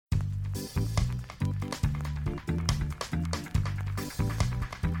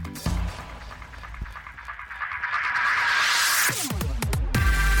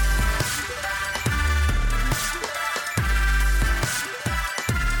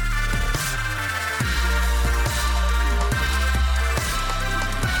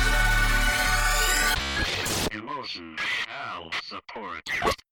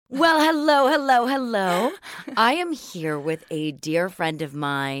Well, hello, hello, hello. I am here with a dear friend of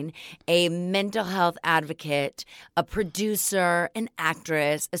mine, a mental health advocate, a producer, an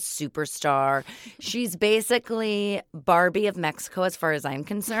actress, a superstar. She's basically Barbie of Mexico as far as I'm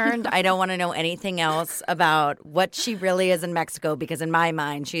concerned. I don't want to know anything else about what she really is in Mexico because in my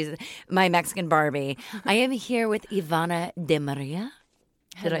mind, she's my Mexican Barbie. I am here with Ivana De Maria.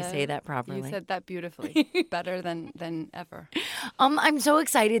 Did I say that properly? You said that beautifully. Better than ever. I'm so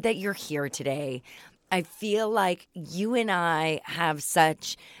excited that you're here today. I feel like you and I have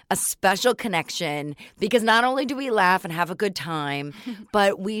such a special connection because not only do we laugh and have a good time,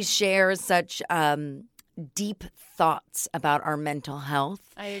 but we share such deep thoughts about our mental health.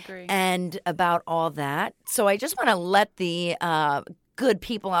 I agree. And about all that. So I just want to let the good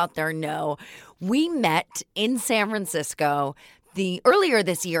people out there know we met in San Francisco earlier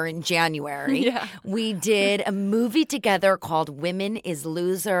this year in January. Yeah. We did a movie together called Women is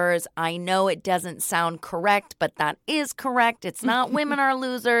Losers. I know it doesn't sound correct, but that is correct. It's not Women are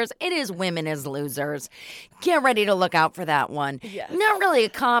Losers. It is Women is Losers. Get ready to look out for that one. Yes. Not really a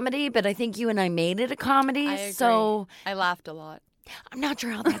comedy, but I think you and I made it a comedy. I agree. So I laughed a lot. I'm not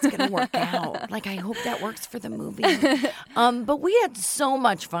sure how that's going to work out. Like, I hope that works for the movie. But we had so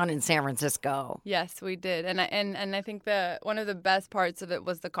much fun in San Francisco. Yes, we did, and I think one of the best parts of it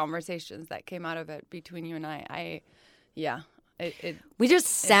was the conversations that came out of it between you and I. We just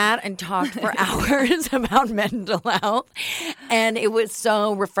sat and talked for hours about mental health, and it was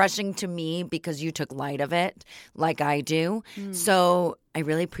so refreshing to me because you took light of it, like I do. So I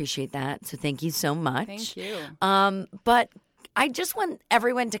really appreciate that. So thank you so much. Thank you. But I just want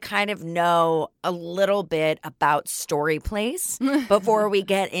everyone to kind of know a little bit about Story Place before we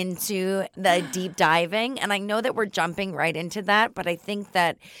get into the deep diving. And I know that we're jumping right into that, but I think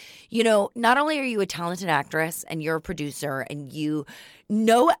that, not only are you a talented actress and you're a producer and you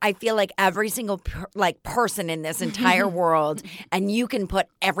know, I feel like every single person in this entire world, and you can put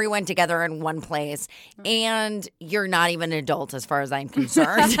everyone together in one place, and you're not even an adult as far as I'm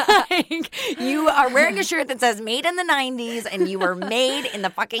concerned. You are wearing a shirt that says "Made in the '90s," and you were made in the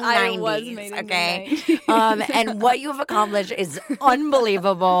fucking '90s. I was made in the 90s. And what you have accomplished is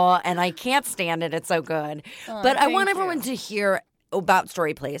unbelievable, and I can't stand it. It's so good. But I want everyone to hear about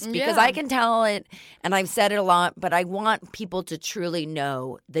Story Place because I can tell it, and I've said it a lot, but I want people to truly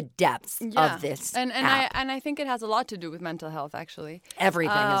know the depths of this and app. I think it has a lot to do with mental health, actually.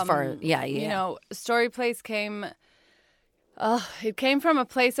 Everything as far Story Place came. It came from a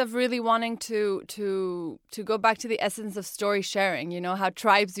place of really wanting to go back to the essence of story sharing. You know how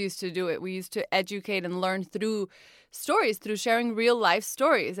tribes used to do it. We used to educate and learn through stories, through sharing real life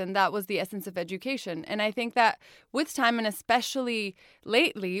stories, and that was the essence of education. And I think that with time, and especially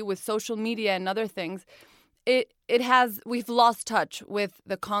lately with social media and other things, we've lost touch with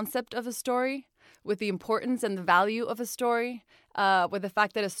the concept of a story, with the importance and the value of a story. With the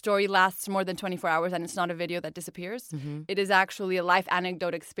fact that a story lasts more than 24 hours and it's not a video that disappears. Mm-hmm. It is actually a life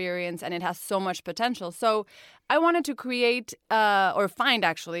anecdote experience, and it has so much potential. So I wanted to I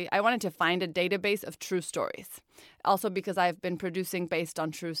wanted to find a database of true stories. Also because I've been producing based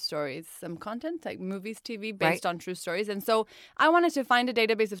on true stories, some content like movies, TV based on true stories. And so I wanted to find a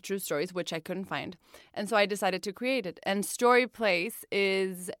database of true stories, which I couldn't find. And so I decided to create it. And Story Place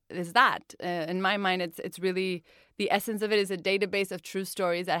is that. In my mind, it's really the essence of it is a database of true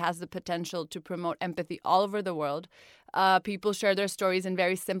stories that has the potential to promote empathy all over the world. People share their stories in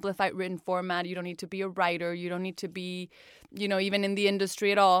very simplified written format. You don't need to be a writer. You don't need to be, even in the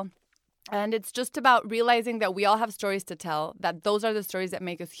industry at all. And it's just about realizing that we all have stories to tell, that those are the stories that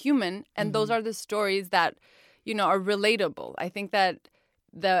make us human, and those are the stories that, are relatable. I think that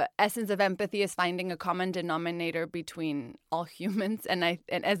the essence of empathy is finding a common denominator between all humans, and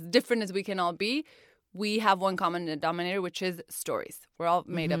as different as we can all be, we have one common denominator, which is stories. We're all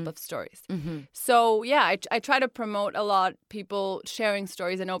made up of stories. Mm-hmm. So, I try to promote a lot people sharing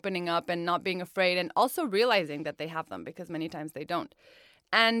stories and opening up and not being afraid, and also realizing that they have them, because many times they don't.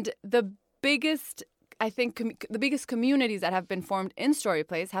 And the biggest communities that have been formed in Story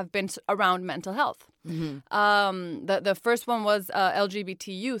Place have been around mental health. Mm-hmm. The first one was LGBT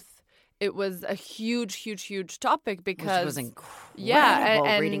youth. It was a huge topic because which was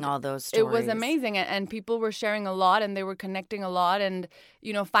incredible reading all those stories. It was amazing, and people were sharing a lot, and they were connecting a lot, and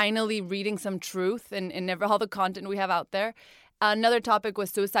finally reading some truth in all the content we have out there. Another topic was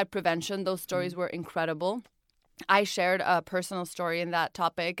suicide prevention. Those stories were incredible. I shared a personal story in that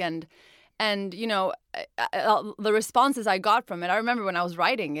topic, and And, you know, the responses I got from it, I remember when I was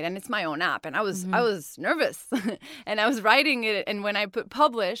writing it, and it's my own app, and I was nervous. And I was writing it, and when I put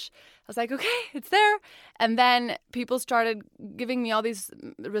publish, I was like, okay, it's there. And then people started giving me all these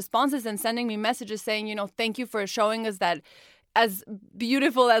responses and sending me messages saying, you know, thank you for showing us that as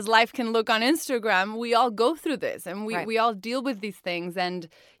beautiful as life can look on Instagram, we all go through this, and we all deal with these things. And,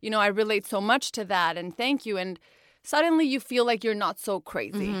 you know, I relate so much to that, and thank you. And suddenly you feel like you're not so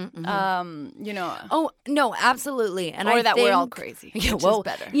crazy, you know. Oh, no, absolutely. And or that we're all crazy, which is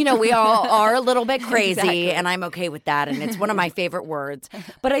better. You know, we all are a little bit crazy, Exactly. and I'm okay with that, and it's one of my favorite words.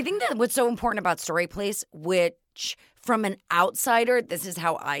 But I think that what's so important about Story Place, which from an outsider, this is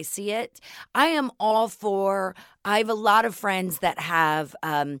how I see it. I am all for, I have a lot of friends that have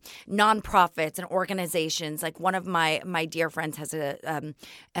nonprofits and organizations. Like one of my dear friends has I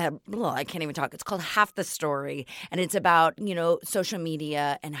can't even talk. It's called Half the Story. And it's about, you know, social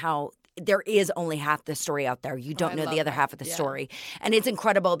media and how there is only half the story out there. You don't know the other half of the story. And it's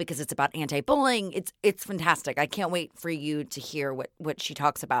incredible because it's about anti-bullying. It's fantastic. I can't wait for you to hear what she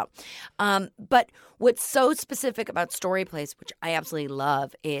talks about. But what's so specific about Story Place, which I absolutely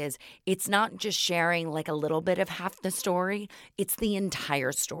love, is it's not just sharing like a little bit of half the story. It's the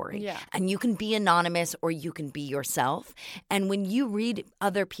entire story. Yeah. And you can be anonymous or you can be yourself. And when you read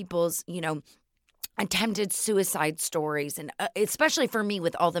other people's, you know, attempted suicide stories, and especially for me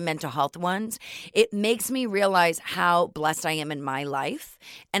with all the mental health ones, it makes me realize how blessed I am in my life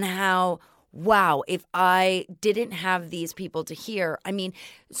and how, wow, if I didn't have these people to hear, I mean,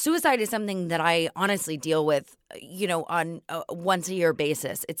 suicide is something that I honestly deal with, you know, on a once a year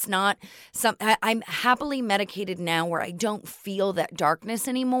basis. It's not I'm happily medicated now where I don't feel that darkness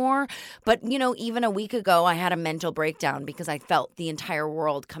anymore. But, you know, even a week ago, I had a mental breakdown because I felt the entire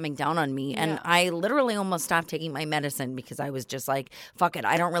world coming down on me. And I literally almost stopped taking my medicine because I was just like, fuck it.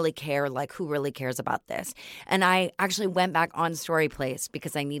 I don't really care. Like, who really cares about this? And I actually went back on Story Place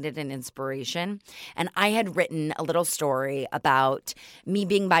because I needed an inspiration. And I had written a little story about me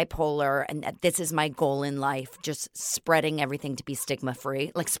being bipolar and that this is my goal in life. Just spreading everything to be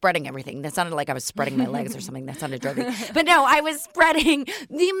stigma-free. Like spreading everything. That sounded like I was spreading my legs or something. That sounded dirty. But no, I was spreading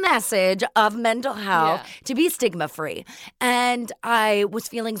the message of mental health to be stigma-free. And I was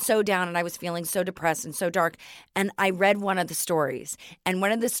feeling so down and I was feeling so depressed and so dark. And I read one of the stories. And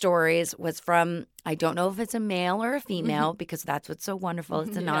one of the stories was from, I don't know if it's a male or a female because that's what's so wonderful.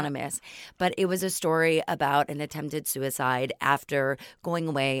 It's anonymous. But it was a story about an attempted suicide after going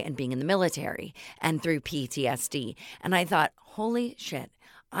away and being in the military and through PTSD. And I thought, holy shit,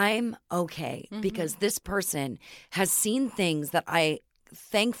 I'm okay because this person has seen things that I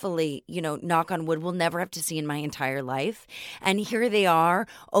thankfully, you know, knock on wood, will never have to see in my entire life. And here they are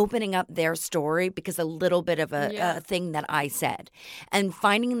opening up their story because a little bit of a thing that I said. And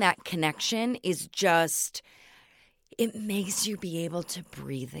finding that connection is just, it makes you be able to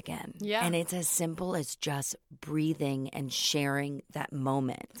breathe again. Yeah. And it's as simple as just breathing and sharing that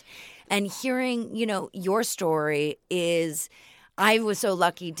moment. And hearing, you know, your story is, I was so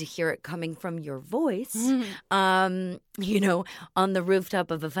lucky to hear it coming from your voice, you know, on the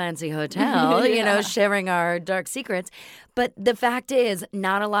rooftop of a fancy hotel, you know, sharing our dark secrets. But the fact is,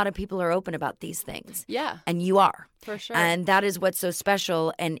 not a lot of people are open about these things. Yeah. And you are. For sure. And that is what's so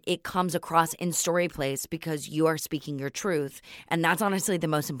special. And it comes across in Story Place because you are speaking your truth. And that's honestly the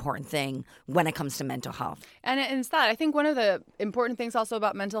most important thing when it comes to mental health. And it's that. I think one of the important things also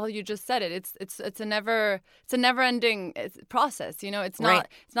about mental health, you just said it. It's a never ending process. You know, it's not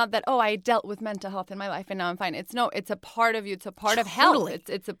that, oh, I dealt with mental health in my life and now I'm fine. It's a part of you. It's a part of health.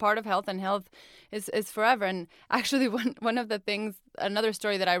 It's a part of health, and health is forever. And actually, one of the things, another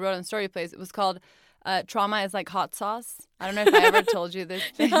story that I wrote on Story Place, it was called Trauma is like hot sauce. I don't know if I ever told you this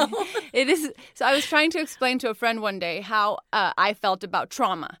thing. No. It is. So I was trying to explain to a friend one day how I felt about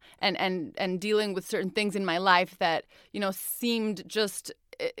trauma and dealing with certain things in my life that, you know, seemed just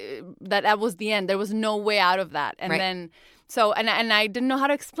that was the end. There was no way out of that. And then so and I didn't know how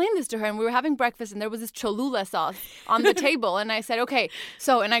to explain this to her. And we were having breakfast and there was this Cholula sauce on the table. And I said, okay,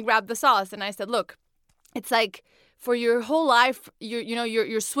 so, and I grabbed the sauce and I said, look, it's like, for your whole life,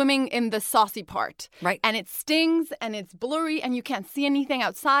 you're swimming in the saucy part. Right. And it stings and it's blurry and you can't see anything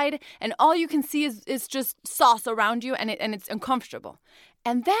outside. And all you can see is just sauce around you and it's uncomfortable.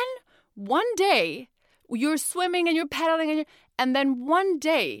 And then one day you're swimming and you're pedaling and then one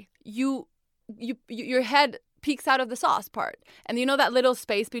day your head peeks out of the sauce part. And you know that little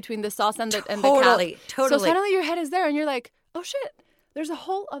space between the sauce and the cow? Totally. So suddenly your head is there and you're like, oh shit. there's a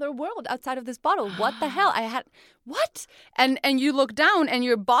whole other world outside of this bottle. What the hell? What? And you look down and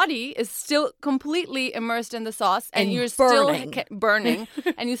your body is still completely immersed in the sauce and you're burning. still burning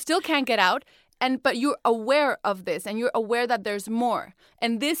and you still can't get out. But you're aware of this and you're aware that there's more.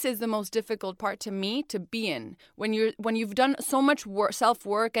 And this is the most difficult part to me to be in. When you've done so much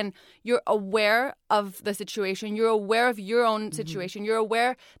self-work and you're aware of the situation, you're aware of your own situation, you're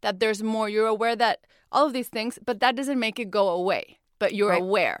aware that there's more, you're aware that all of these things, but that doesn't make it go away. But you're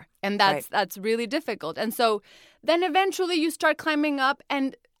aware. And that's really difficult. And so then eventually you start climbing up,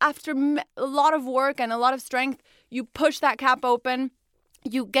 and after a lot of work and a lot of strength, you push that cap open.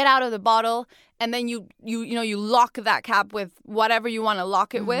 You get out of the bottle, and then you lock that cap with whatever you want to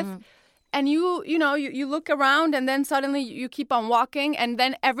lock it with. And you look around, and then suddenly you keep on walking, and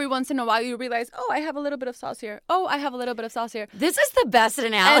then every once in a while you realize, oh, I have a little bit of sauce here. Oh, I have a little bit of sauce here. This is the best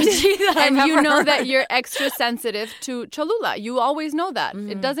analogy that I've ever you know heard. that you're extra sensitive to Cholula. You always know that.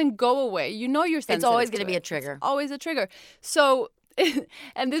 It doesn't go away. You know you're sensitive. It's always going to be it. a trigger. It's always a trigger. So...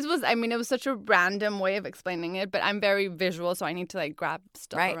 and this was, it was such a random way of explaining it, but I'm very visual, so I need to like grab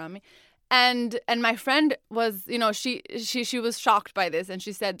stuff around me. And my friend was, she was shocked by this, and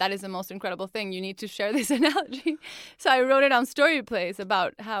she said, that is the most incredible thing. You need to share this analogy. So I wrote it on Story Place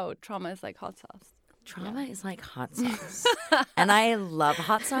about how trauma is like hot sauce. Trauma is like hot sauce. And I love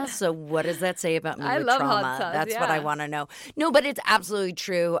hot sauce. So what does that say about me with love trauma? hot sauce, That's what I want to know. No, but it's absolutely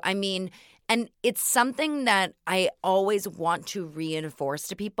true. I mean, and it's something that I always want to reinforce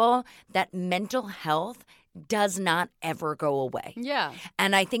to people, that mental health does not ever go away. Yeah.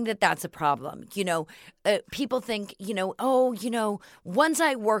 And I think that that's a problem. People think, once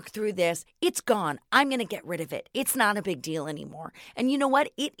I work through this, it's gone. I'm going to get rid of it. It's not a big deal anymore. And you know what?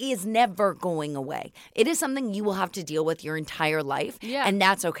 It is never going away. It is something you will have to deal with your entire life. Yeah. And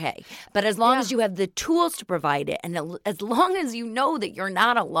that's okay. But as long as you have the tools to provide it, and as long as you know that you're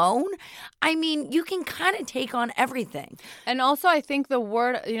not alone, I mean, you can kind of take on everything. And also, I think the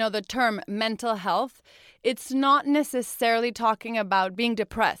word, the term mental health, it's not necessarily talking about being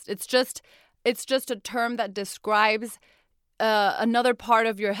depressed. It's just a term that describes another part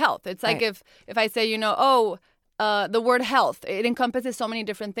of your health. It's like if I say, the word health, it encompasses so many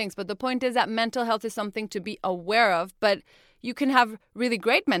different things. But the point is that mental health is something to be aware of. But you can have really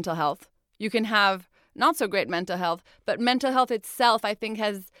great mental health. You can have not so great mental health. But mental health itself, I think,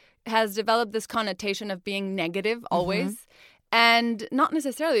 has developed this connotation of being negative always. And not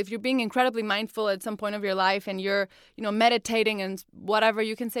necessarily. If you're being incredibly mindful at some point of your life and you're, meditating and whatever,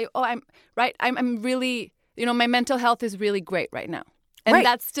 you can say, oh, I'm really, my mental health is really great right now. And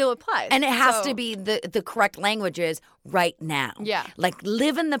that still applies. And it has to be the correct language is right now. Yeah. Like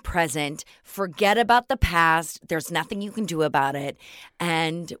live in the present, forget about the past. There's nothing you can do about it.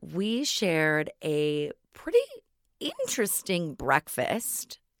 And we shared a pretty interesting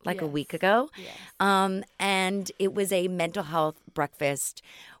breakfast a week ago. Yes. And it was a mental health breakfast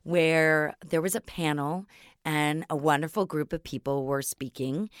where there was a panel and a wonderful group of people were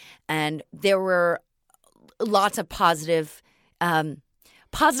speaking. And there were lots of positive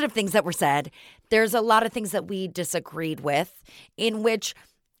things that were said. There's a lot of things that we disagreed with, in which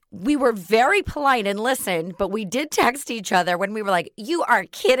we were very polite and listened, but we did text each other when we were like, you are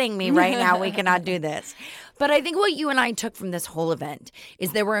kidding me right now. We cannot do this. But I think what you and I took from this whole event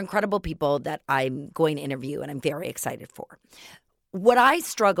is there were incredible people that I'm going to interview and I'm very excited for. What I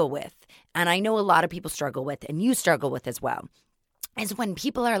struggle with, and I know a lot of people struggle with, and you struggle with as well, is when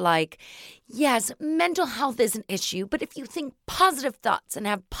people are like, yes, mental health is an issue, but if you think positive thoughts and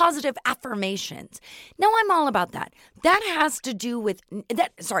have positive affirmations. No, I'm all about that. That has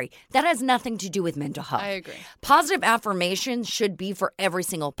nothing to do with mental health. I agree. Positive affirmations should be for every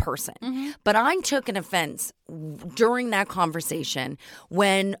single person. Mm-hmm. But I took an offense during that conversation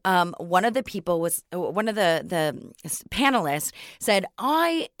when one of the panelists said,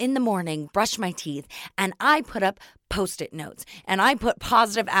 I, in the morning, brush my teeth and I put up Post-it notes and I put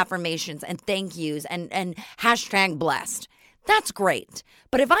positive affirmations and thank yous and hashtag blessed. That's great.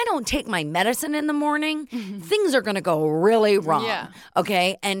 But if I don't take my medicine in the morning, things are going to go really wrong. Yeah.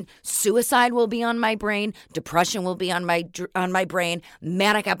 Okay? And suicide will be on my brain. Depression will be on my brain.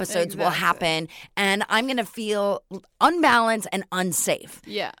 Manic episodes will happen. And I'm going to feel unbalanced and unsafe.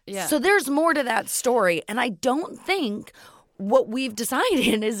 Yeah, yeah. So there's more to that story. And I don't think what we've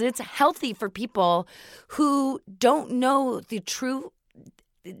decided is it's healthy for people who don't know the true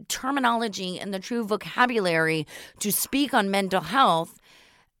terminology and the true vocabulary to speak on mental health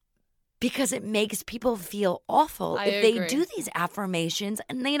because it makes people feel awful if they do these affirmations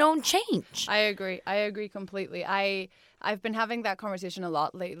and they don't change. I agree completely. I've been having that conversation a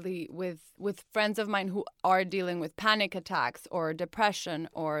lot lately with friends of mine who are dealing with panic attacks or depression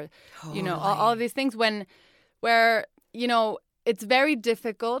or, all of these things where, it's very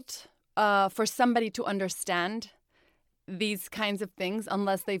difficult for somebody to understand these kinds of things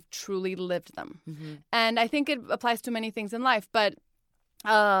unless they've truly lived them. Mm-hmm. And I think it applies to many things in life, but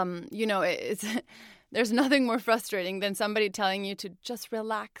it's there's nothing more frustrating than somebody telling you to just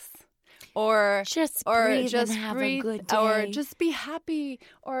relax or breathe and have a good day. Or just be happy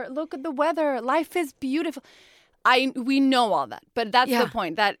or look at the weather. Life is beautiful. We know all that, but that's the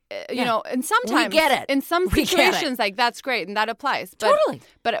point that, and sometimes we get it. In some situations, like that's great and that applies. But, totally.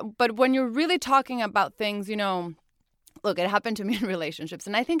 But when you're really talking about things, look, it happened to me in relationships,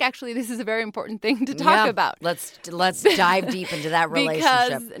 and I think actually this is a very important thing to talk about. Let's dive deep into that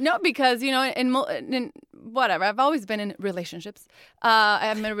relationship. Because in whatever, I've always been in relationships.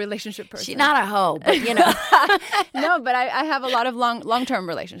 I'm a relationship person. She's not a hoe, but No, but I have a lot of long-term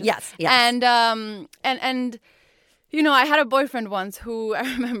relationships. Yes. And I had a boyfriend once who I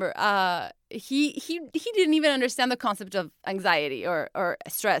remember he didn't even understand the concept of anxiety or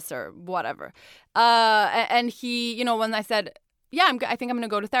stress or whatever. And he, when I said, I think I'm going to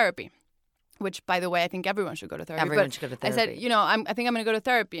go to therapy, which, by the way, I think everyone should go to therapy. Everyone should go to therapy. I said, I think I'm going to go to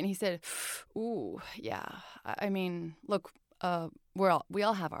therapy. And he said, ooh, yeah. I mean, look, we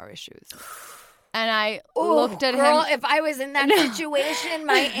all have our issues. And I looked at him. If I was in that situation,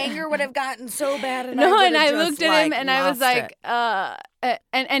 my anger would have gotten so bad. And I looked at him and I was like,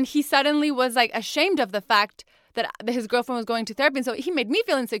 and he suddenly was like ashamed of the fact that his girlfriend was going to therapy. And so he made me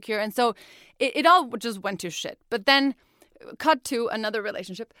feel insecure. And so it all just went to shit. But then cut to another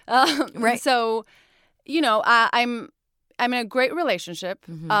relationship. Right. So, I'm in a great relationship.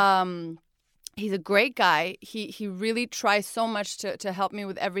 Mm-hmm. He's a great guy. He really tries so much to help me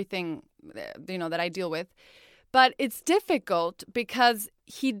with everything, that I deal with. But it's difficult because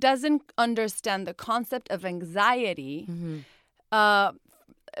he doesn't understand the concept of anxiety,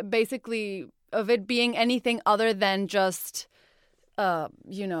 basically of it being anything other than just,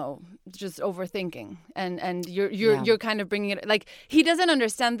 just overthinking. And you're kind of bringing it, like, he doesn't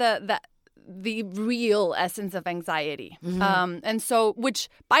understand the real essence of anxiety. Mm-hmm. And so, which,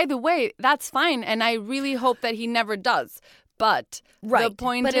 by the way, that's fine. And I really hope that he never does. But the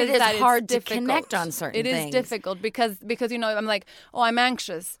point is that hard it's to connect on certain things. It is difficult because I'm like, oh, I'm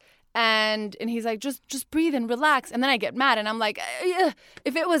anxious. And he's like, just breathe and relax. And then I get mad and I'm like,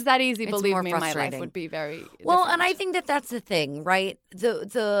 if it was that easy, believe me, my life would be very different. And I think that's the thing, right?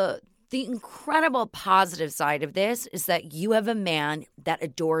 The incredible positive side of this is that you have a man that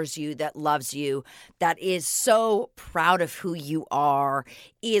adores you, that loves you, that is so proud of who you are,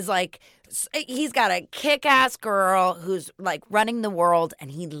 is like, he's got a kick-ass girl who's like running the world,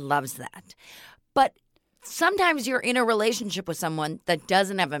 and he loves that. But sometimes you're in a relationship with someone that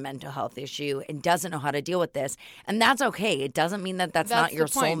doesn't have a mental health issue and doesn't know how to deal with this. And that's okay. It doesn't mean that that's not your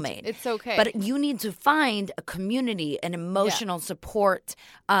soulmate. It's okay. But you need to find a community, an emotional support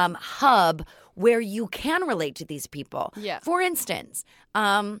hub where you can relate to these people. Yeah. For instance,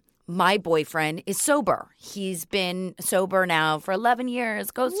 my boyfriend is sober. He's been sober now for 11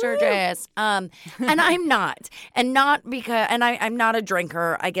 years. Go Sturgis. And I'm not. And not because, and I'm not a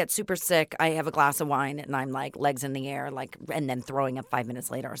drinker. I get super sick. I have a glass of wine and I'm like legs in the air, like, and then throwing up 5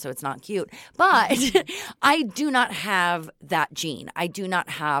 minutes later. So it's not cute. But I do not have that gene. I do not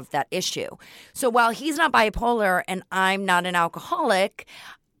have that issue. So while he's not bipolar and I'm not an alcoholic,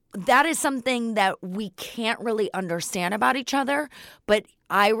 that is something that we can't really understand about each other, but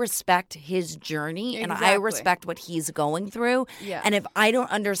I respect his journey and I respect what he's going through. Yeah. And if I don't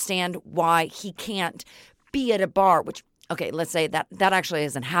understand why he can't be at a bar, which, okay, let's say that actually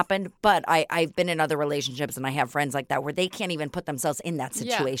hasn't happened, but I've been in other relationships and I have friends like that where they can't even put themselves in that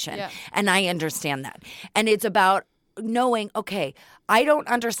situation. Yeah. And I understand that. And it's about knowing, okay, I don't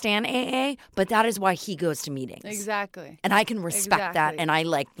understand AA, but that is why he goes to meetings. Exactly. And I can respect that, and I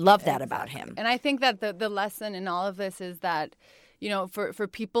love that about him. And I think that the lesson in all of this is that, for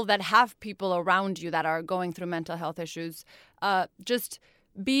people that have people around you that are going through mental health issues, just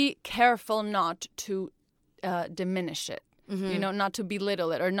be careful not to diminish it, not to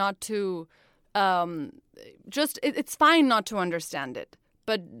belittle it or not to it's fine not to understand it,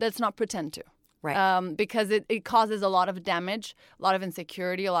 but let's not pretend to. Right. Because it causes a lot of damage, a lot of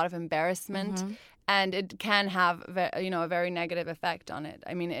insecurity, a lot of embarrassment, and it can have a very negative effect on it.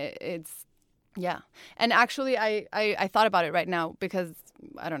 I mean, it's Yeah. And actually, I thought about it right now because,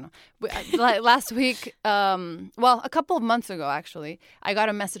 I don't know, last week, a couple of months ago, actually, I got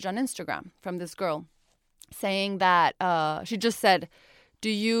a message on Instagram from this girl saying that she just said, do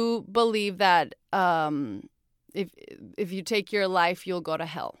you believe that if you take your life, you'll go to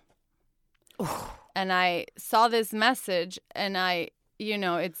hell? And I saw this message and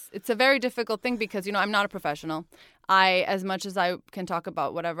it's a very difficult thing because, I'm not a professional. As much as I can talk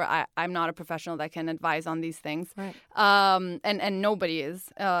about whatever, I'm not a professional that can advise on these things. Right. And nobody is.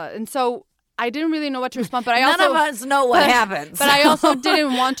 And so I didn't really know what to respond, but None of us know what happens. But I also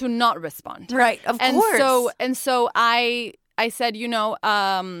didn't want to not respond. Right, of course. And so I said,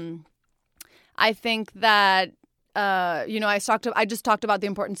 I think that, I just talked about the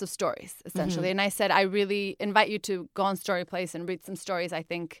importance of stories, essentially. And I said, I really invite you to go on Story Place and read some stories. I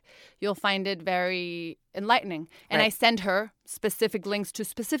think you'll find it very enlightening. And Right. I sent her specific links to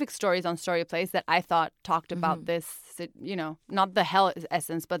specific stories on Story Place that I thought talked about this, not the hell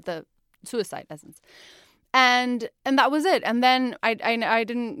essence, but the suicide essence. And that was it. And then I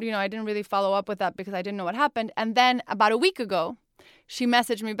didn't really follow up with that because I didn't know what happened. And then about a week ago, she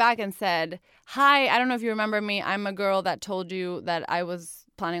messaged me back and said, hi, I don't know if you remember me. I'm a girl that told you that I was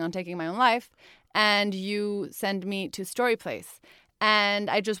planning on taking my own life, and you sent me to Story Place. And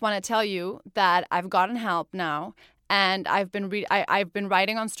I just want to tell you that I've gotten help now, and I've been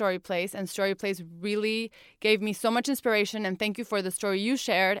writing on Story Place, and Story Place really gave me so much inspiration, and thank you for the story you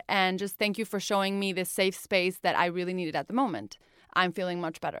shared, and just thank you for showing me this safe space that I really needed at the moment. I'm feeling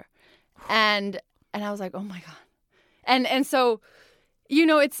much better. And I was like, oh my God. And so,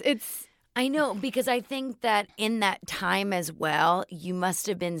 it's... I know, because I think that in that time as well, you must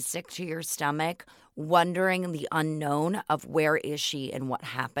have been sick to your stomach, wondering the unknown of where is she and what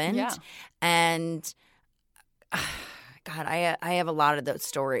happened. Yeah. And God, I have a lot of those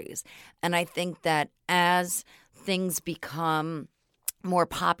stories. And I think that as things become more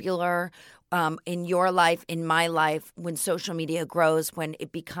popular in your life, in my life, when social media grows, when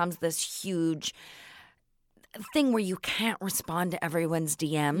it becomes this huge thing where you can't respond to everyone's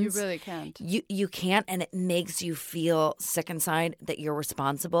DMs. You really can't. You can't, and it makes you feel sick inside that you're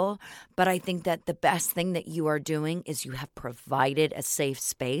responsible. But I think that the best thing that you are doing is you have provided a safe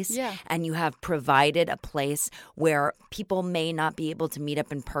space. Yeah. And you have provided a place where people may not be able to meet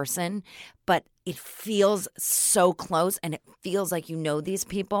up in person, but it feels so close and it feels like you know these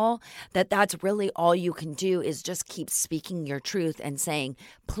people, that's really all you can do is just keep speaking your truth and saying,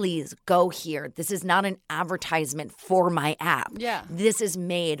 please go here. This is not an advertisement for my app. Yeah. This is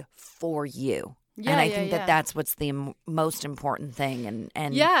made for you. Yeah, and I think yeah. that's what's the most important thing.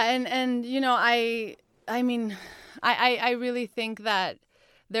 And yeah, and I mean, I really think that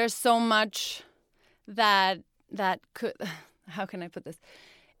there's so much that could, how can I put this?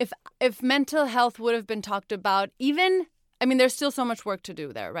 If mental health would have been talked about, there's still so much work to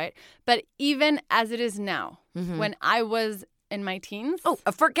do there, right? But even as it is now, when I was in my teens,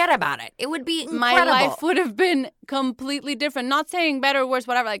 forget about it. It would be incredible. My life would have been completely different. Not saying better or worse,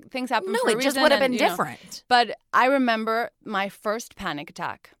 whatever. Like things happen for a reason. No, it just would have been different. But I remember my first panic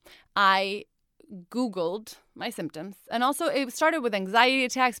attack. I Googled my symptoms. And also it started with anxiety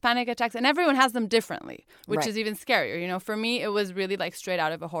attacks, panic attacks, and everyone has them differently, which is even scarier. For me, it was really like straight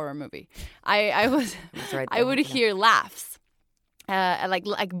out of a horror movie. I would hear laughs,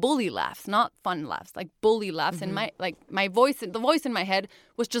 like bully laughs, not fun laughs, like bully laughs. And the voice in my head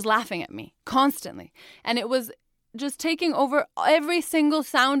was just laughing at me constantly. And it was just taking over every single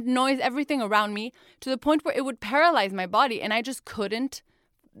sound, noise, everything around me to the point where it would paralyze my body. And I just couldn't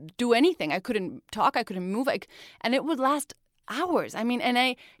do anything. I couldn't talk. I couldn't move. And it would last hours. And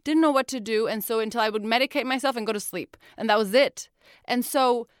I didn't know what to do. And so until I would medicate myself and go to sleep. And that was it. And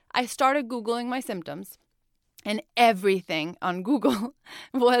so I started Googling my symptoms. And everything on Google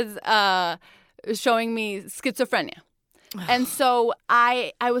was showing me schizophrenia. And so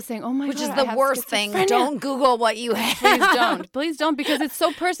I was saying, oh my God, which is the worst thing. Don't Google what you have. Please don't, because it's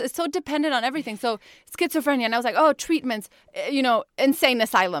so it's so dependent on everything. So schizophrenia, and I was like, oh, treatments, insane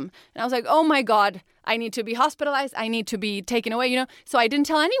asylum, and I was like, oh my God, I need to be hospitalized. I need to be taken away. So I didn't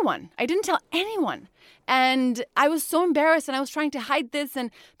tell anyone. And I was so embarrassed, and I was trying to hide this,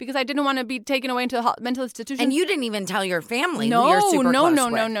 and because I didn't want to be taken away into a mental institution. And you didn't even tell your family. Who you're super close with.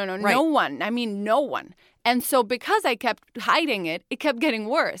 No, right. No one. No one. And so because I kept hiding it, it kept getting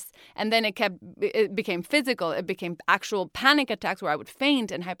worse. And then it became physical. It became actual panic attacks where I would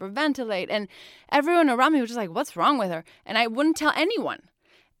faint and hyperventilate. And everyone around me was just like, what's wrong with her? And I wouldn't tell anyone.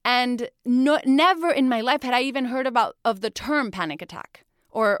 And never in my life had I even heard of the term panic attack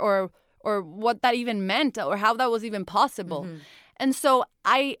or what that even meant or how that was even possible. And so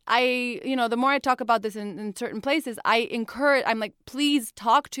the more I talk about this in certain places, I'm like, please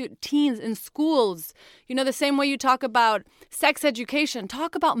talk to teens in schools. The same way you talk about sex education,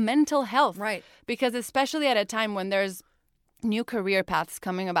 talk about mental health. Right. Because especially at a time when there's new career paths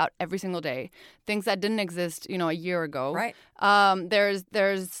coming about every single day, things that didn't exist, a year ago. Right.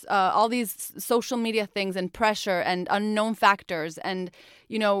 There's all these social media things and pressure and unknown factors and,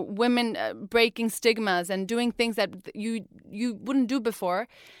 women breaking stigmas and doing things that you wouldn't do before.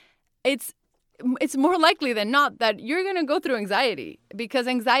 It's more likely than not that you're going to go through anxiety, because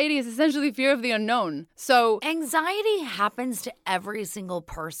anxiety is essentially fear of the unknown. So anxiety happens to every single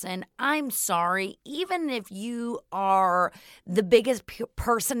person. I'm sorry. Even if you are the biggest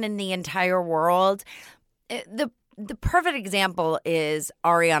person in the entire world, the perfect example is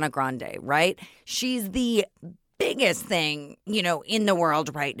Ariana Grande, right? She's the biggest thing, in the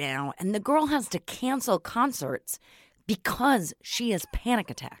world right now. And the girl has to cancel concerts because she has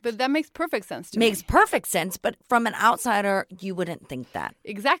panic attacks. But that makes perfect sense to me. Makes perfect sense, but from an outsider, you wouldn't think that.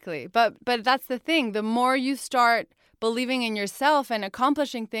 Exactly. But that's the thing. The more you start believing in yourself and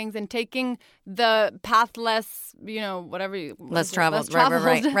accomplishing things and taking the path less, less traveled.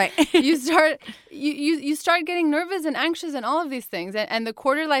 Right. you start getting nervous and anxious and all of these things. And the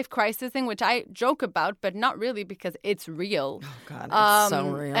quarter life crisis thing, which I joke about, but not really, because it's real. Oh God, it's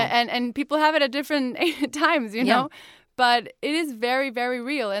so real. And people have it at different times, know. But it is very, very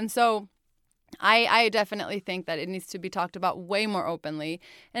real. And so I definitely think that it needs to be talked about way more openly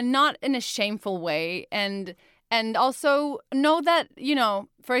and not in a shameful way. And also know that,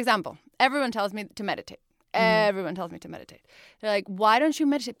 for example, everyone tells me to meditate. Everyone tells me to meditate. They're like, why don't you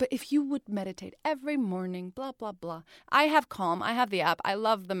meditate? But if you would meditate every morning, blah, blah, blah. I have Calm. I have the app. I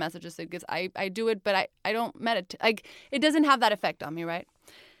love the messages it gives. I do it, but I don't meditate. Like, it doesn't have that effect on me, right?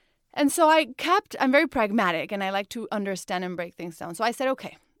 And so I'm very pragmatic, and I like to understand and break things down. So I said,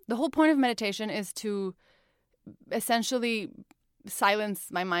 okay, the whole point of meditation is to essentially silence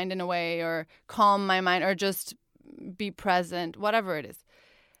my mind in a way, or calm my mind, or just be present, whatever it is.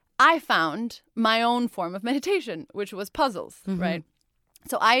 I found my own form of meditation, which was puzzles, right?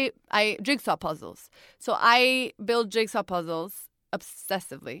 So I jigsaw puzzles. So I build jigsaw puzzles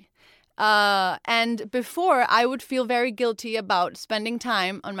obsessively. And before, I would feel very guilty about spending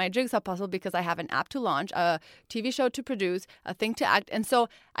time on my jigsaw puzzle because I have an app to launch, a TV show to produce, a thing to act. And so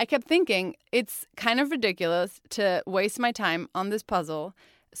I kept thinking it's kind of ridiculous to waste my time on this puzzle.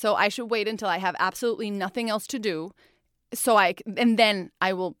 So I should wait until I have absolutely nothing else to do. And then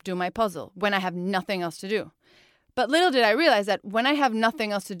I will do my puzzle when I have nothing else to do. But little did I realize that when I have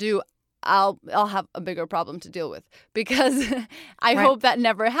nothing else to do, I'll have a bigger problem to deal with, because I hope that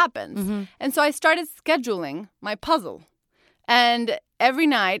never happens. And so I started scheduling my puzzle. And every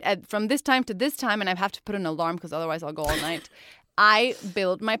night from this time to this time, and I have to put an alarm because otherwise I'll go all night, I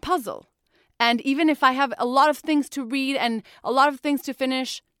build my puzzle. And even if I have a lot of things to read and a lot of things to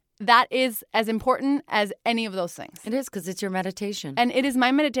finish, that is as important as any of those things. It is, because it's your meditation. And it is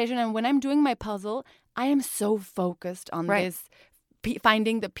my meditation. And when I'm doing my puzzle, I am so focused on this,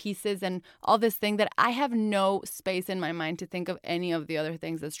 finding the pieces and all this thing, that I have no space in my mind to think of any of the other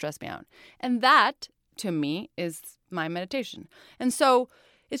things that stress me out. And that, to me, is my meditation. And so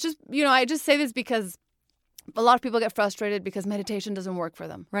it's just, I just say this because a lot of people get frustrated because meditation doesn't work for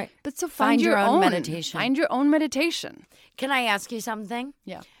them. Right. But so find your own meditation. Find your own meditation. Can I ask you something?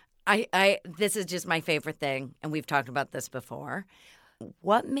 Yeah. This is just my favorite thing, and we've talked about this before.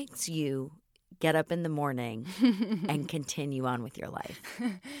 What makes you get up in the morning and continue on with your life?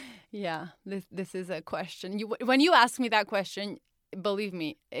 Yeah, this is a question. When you asked me that question, believe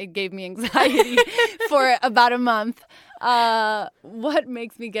me, it gave me anxiety for about a month. What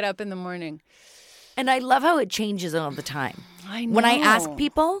makes me get up in the morning? And I love how it changes all the time. I know. When I ask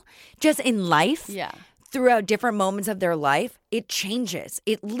people, just in life, yeah, throughout different moments of their life, it changes.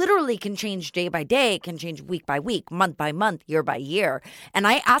 It literally can change day by day. It can change week by week, month by month, year by year. And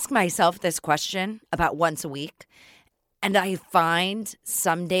I ask myself this question about once a week. And I find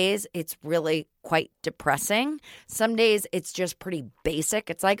some days it's really quite depressing. Some days it's just pretty basic.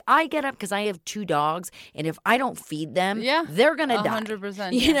 It's like, I get up because I have 2 dogs, and if I don't feed them, they're going to die.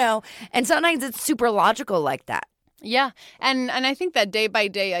 100%. You know? And sometimes it's super logical like that. Yeah. And I think that day by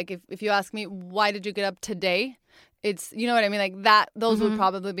day, like if you ask me, why did you get up today? It's, you know what I mean? Like that, those would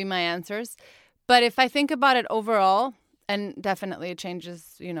probably be my answers. But if I think about it overall, and definitely it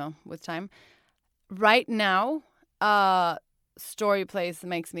changes, with time. Right now, Story Place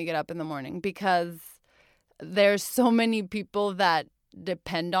makes me get up in the morning because there's so many people that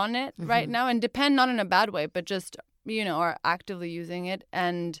depend on it right now, and depend not in a bad way, but just, are actively using it.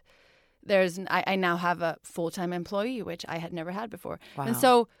 And I now have a full-time employee, which I had never had before. Wow. And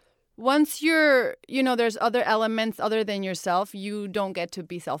so once you're, there's other elements other than yourself, you don't get to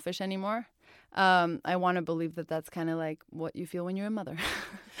be selfish anymore. I want to believe that that's kind of like what you feel when you're a mother.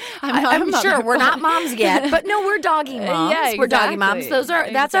 I'm sure we're not moms yet, but no, we're doggy moms. Yeah, We're doggy moms.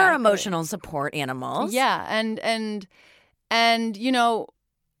 exactly. That's our emotional support animals. Yeah, and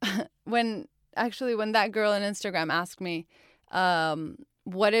when that girl on Instagram asked me,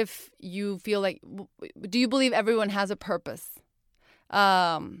 what if you feel like, do you believe everyone has a purpose?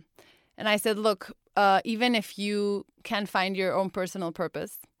 And I said, look, even if you can't find your own personal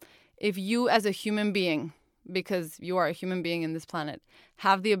purpose, if you as a human being, because you are a human being in this planet,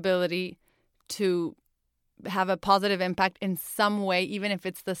 have the ability to have a positive impact in some way, even if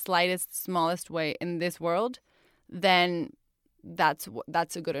it's the slightest, smallest way in this world, then that's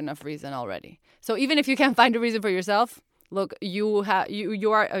a good enough reason already. So even if you can't find a reason for yourself, look, you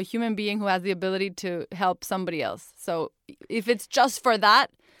are a human being who has the ability to help somebody else. So if it's just for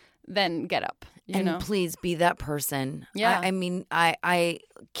that, then get up. Please be that person. Yeah. I mean, I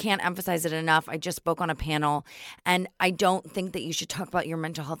can't emphasize it enough. I just spoke on a panel, and I don't think that you should talk about your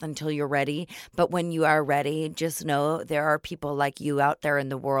mental health until you're ready. But when you are ready, just know there are people like you out there in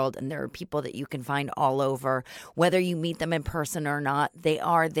the world, and there are people that you can find all over. Whether you meet them in person or not, they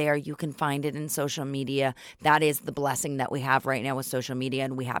are there. You can find it in social media. That is the blessing that we have right now with social media,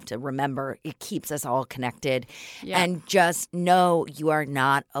 and we have to remember it keeps us all connected. Yeah. And just know you are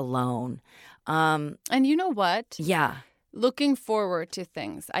not alone. And you know what? Yeah. Looking forward to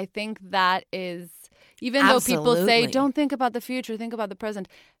things. I think that is, even Absolutely. though people say, don't think about the future, think about the present.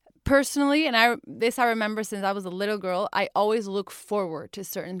 Personally, and I remember since I was a little girl, I always look forward to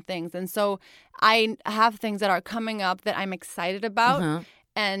certain things. And so I have things that are coming up that I'm excited about. Mm-hmm.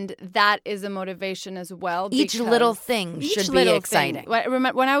 And that is a motivation as well. Each little thing should be exciting.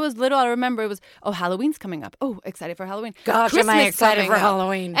 When I was little, I remember it was, Halloween's coming up. Oh, excited for Halloween. Gosh, Christmas am I excited for up.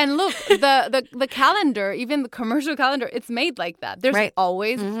 Halloween. And look, the calendar, even the commercial calendar, it's made like that. There's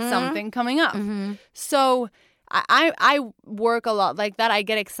always something coming up. Mm-hmm. So I work a lot like that. I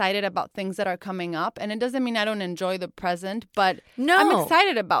get excited about things that are coming up. And it doesn't mean I don't enjoy the present, but I'm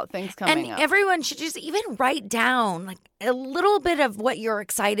excited about things coming up. And everyone should just even write down like a little bit of what you're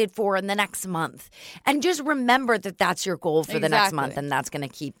excited for in the next month. And just remember that that's your goal for the next month, and that's going to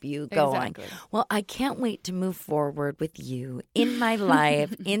keep you going. Exactly. Well, I can't wait to move forward with you in my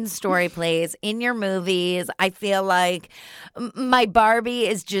life, in story plays, in your movies. I feel like my Barbie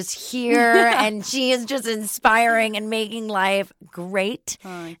is just here and she is just inspiring and making life great. Oh,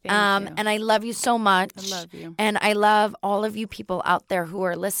 thank you. And I love you so much. I love you. And I love all of you people out there who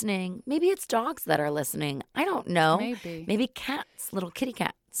are listening. Maybe it's dogs that are listening. I don't know. Maybe cats, little kitty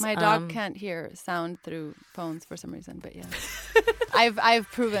cats. My dog can't hear sound through phones for some reason, but yeah. I've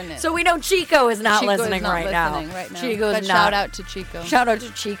proven it. So we know Chico is not Chico listening is not right listening now. right now. Chico's but not. Shout out to Chico. Shout out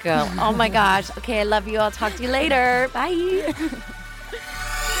to Chico. Oh my gosh. Okay, I love you. I'll talk to you later. Bye.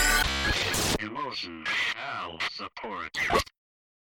 Emotion support.